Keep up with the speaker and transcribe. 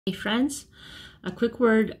Hey friends, a quick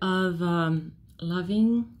word of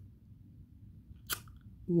loving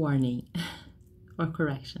warning or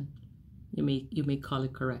correction. You may call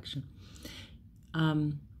it correction.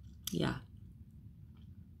 Yeah.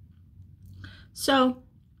 So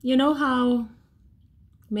you know how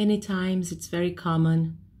many times it's very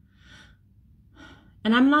common,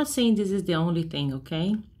 and I'm not saying this is the only thing,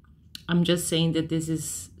 okay? I'm just saying that this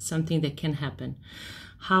is something that can happen.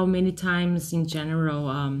 How many times in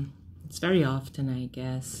general, it's very often, I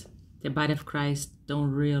guess, the body of Christ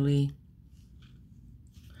don't really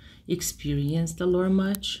experience the Lord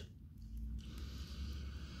much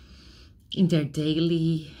in their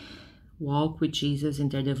daily walk with Jesus, in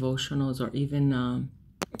their devotionals, or even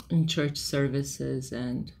in church services.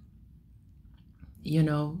 And, you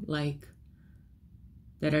know, like,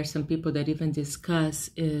 there are some people that even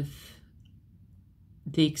discuss if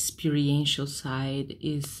the experiential side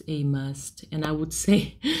is a must. And I would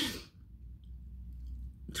say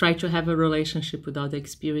try to have a relationship without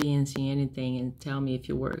experiencing anything and tell me if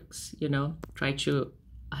it works. You know, try to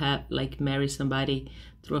have, like, marry somebody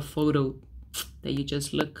through a photo that you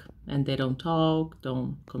just look and they don't talk,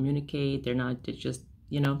 don't communicate, they just,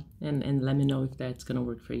 you know, and let me know if that's gonna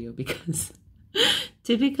work for you, because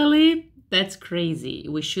typically that's crazy.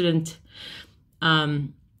 We shouldn't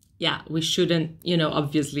we shouldn't, you know,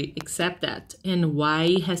 obviously accept that. And why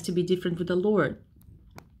it has to be different with the Lord?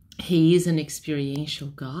 He is an experiential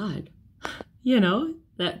God. You know,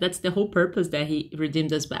 that's the whole purpose, that he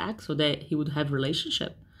redeemed us back so that he would have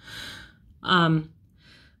relationship.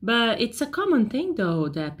 But it's a common thing, though,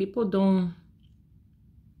 that people don't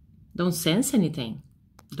sense anything,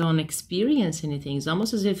 don't experience anything. It's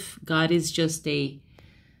almost as if God is just an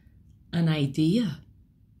idea.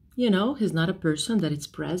 You know, he's not a person that is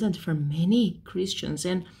present for many Christians.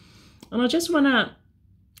 And I just want to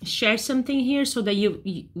share something here so that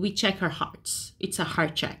we check our hearts. It's a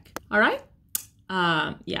heart check. All right?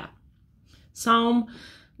 Yeah. Psalm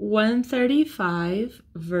 135,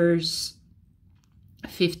 verse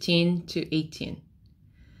 15 to 18.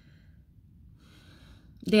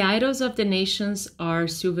 The idols of the nations are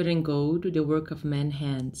silver and gold, the work of men's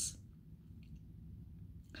hands.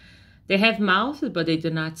 They have mouths, but they do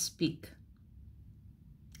not speak.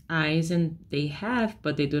 Eyes, and they have,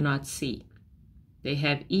 but they do not see. They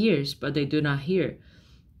have ears, but they do not hear.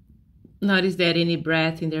 Nor is there any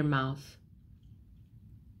breath in their mouth.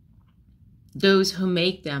 Those who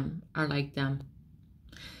make them are like them,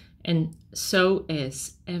 and so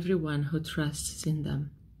is everyone who trusts in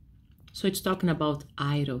them. So it's talking about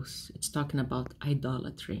idols. It's talking about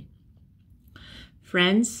idolatry.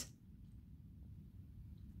 Friends,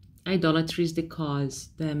 idolatry is the cause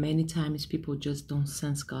that many times people just don't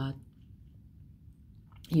sense God.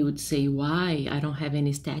 You would say, why? I don't have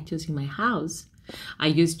any statues in my house. I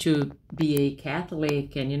used to be a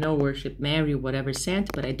Catholic and, you know, worship Mary, whatever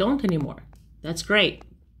saint, but I don't anymore. That's great.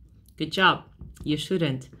 Good job. You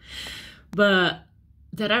shouldn't. But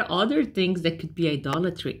there are other things that could be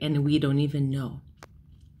idolatry and we don't even know.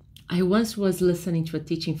 I once was listening to a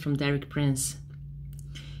teaching from Derek Prince,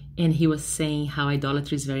 and he was saying how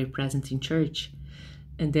idolatry is very present in church.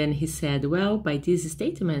 And then he said, well, by this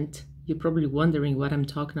statement, you're probably wondering what I'm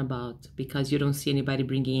talking about because you don't see anybody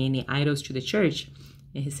bringing any idols to the church.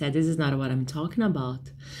 And he said, this is not what I'm talking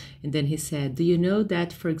about. And then he said, do you know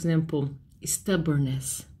that, for example,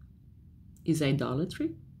 stubbornness is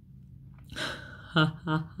idolatry? Ha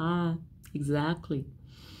ha ha, exactly.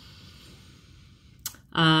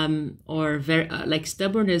 Or very like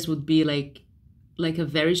stubbornness would be like a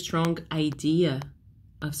very strong idea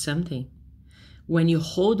of something. When you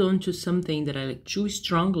hold on to something that I like too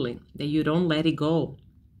strongly, that you don't let it go,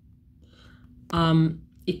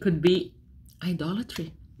 it could be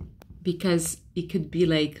idolatry, because it could be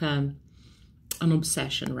like an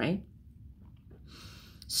obsession, right?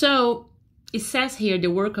 So it says here,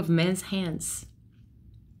 the work of men's hands.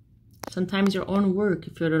 Sometimes your own work,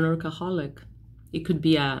 if you're an workaholic, it could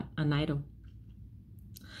be an idol.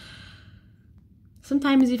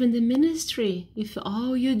 Sometimes even the ministry, if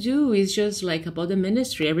all you do is just like about the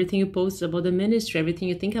ministry, everything you post is about the ministry, everything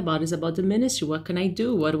you think about is about the ministry. What can I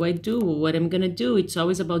do? What do I do? What am I going to do? It's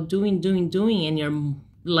always about doing. And you're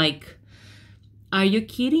like, are you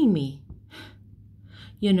kidding me?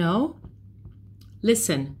 You know?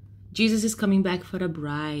 Listen, Jesus is coming back for a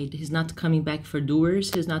bride. He's not coming back for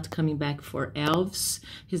doers. He's not coming back for elves.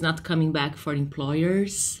 He's not coming back for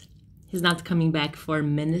employers. He's not coming back for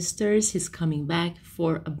ministers. He's coming back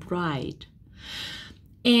for a bride.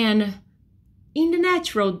 And in the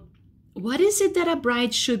natural, what is it that a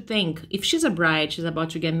bride should think? If she's a bride, she's about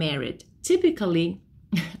to get married. Typically,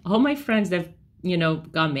 all my friends that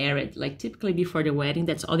got married, like typically before the wedding,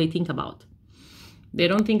 that's all they think about. They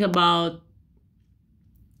don't think about,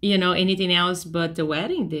 anything else but the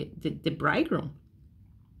wedding, the bridegroom.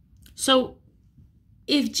 So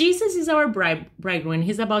if Jesus is our bridegroom and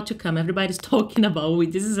he's about to come, everybody's talking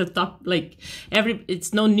about, this is a top,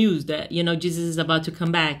 it's no news that, Jesus is about to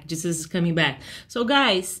come back. Jesus is coming back. So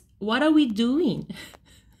guys, what are we doing?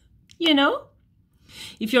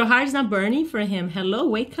 If your heart is not burning for him, hello,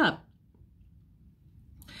 wake up.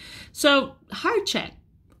 So heart check.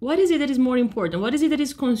 What is it that is more important? What is it that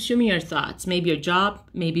is consuming your thoughts? Maybe your job,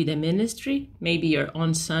 maybe the ministry, maybe your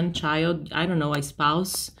own son, child, I don't know, a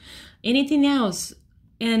spouse, anything else.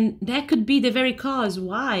 And that could be the very cause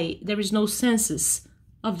why there is no senses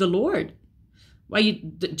of the Lord. Why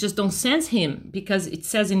you just don't sense him. Because it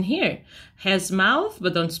says in here, has mouth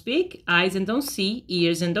but don't speak, eyes and don't see,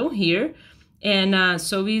 ears and don't hear. And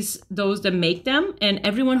so is those that make them and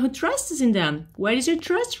everyone who trusts in them. Where is your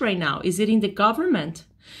trust right now? Is it in the government?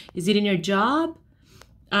 Is it in your job?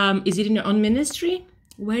 Is it in your own ministry?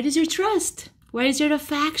 Where is your trust? Where is your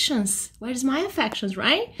affections? Where is my affections,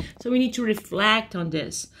 right? So we need to reflect on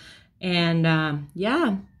this. And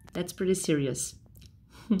yeah, that's pretty serious.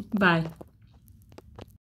 Bye.